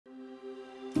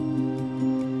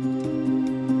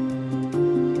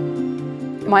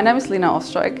My name is Lena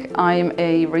Oestreich. I'm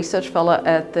a research fellow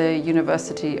at the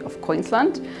University of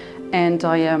Queensland, and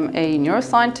I am a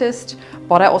neuroscientist,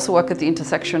 but I also work at the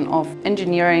intersection of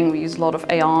engineering. We use a lot of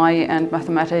AI and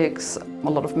mathematics, a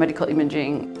lot of medical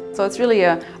imaging. So it's really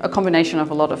a combination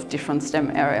of a lot of different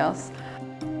STEM areas.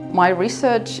 My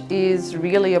research is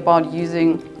really about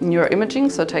using neuroimaging,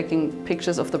 so taking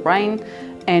pictures of the brain,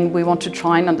 and we want to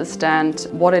try and understand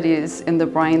what it is in the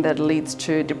brain that leads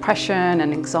to depression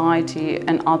and anxiety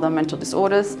and other mental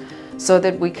disorders, so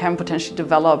that we can potentially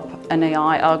develop an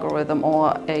AI algorithm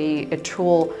or a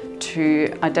tool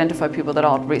to identify people that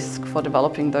are at risk for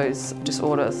developing those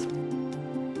disorders.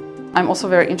 I'm also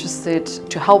very interested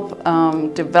to help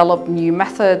develop new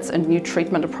methods and new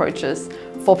treatment approaches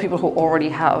for people who already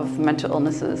have mental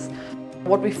illnesses.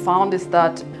 What we found is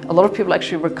that a lot of people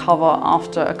actually recover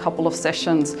after a couple of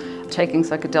sessions taking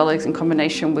psychedelics in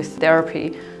combination with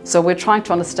therapy. So we're trying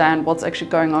to understand what's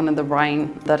actually going on in the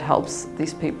brain that helps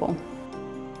these people.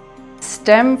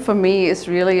 STEM for me is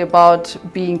really about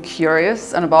being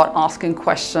curious and about asking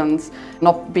questions,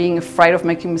 not being afraid of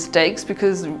making mistakes,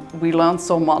 because we learn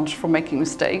so much from making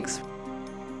mistakes.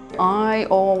 I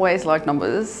always like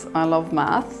numbers. I love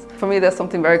math. For me, there's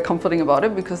something very comforting about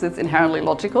it because it's inherently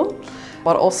logical.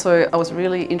 But also, I was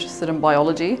really interested in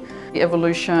biology,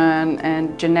 evolution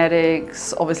and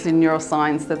genetics, obviously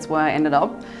neuroscience, that's where I ended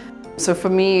up. So for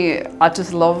me, I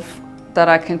just love that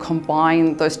I can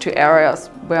combine those two areas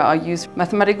where I use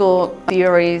mathematical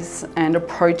theories and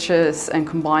approaches and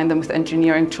combine them with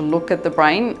engineering to look at the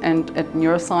brain and at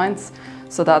neuroscience.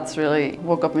 So that's really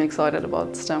what got me excited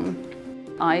about STEM.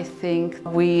 I think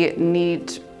we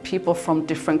need people from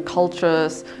different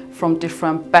cultures, from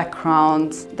different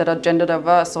backgrounds that are gender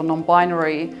diverse or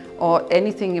non-binary or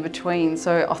anything in between.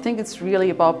 So I think it's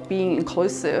really about being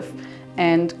inclusive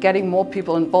and getting more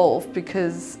people involved,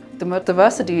 because the more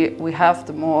diversity we have,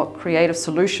 the more creative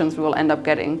solutions we will end up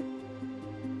getting.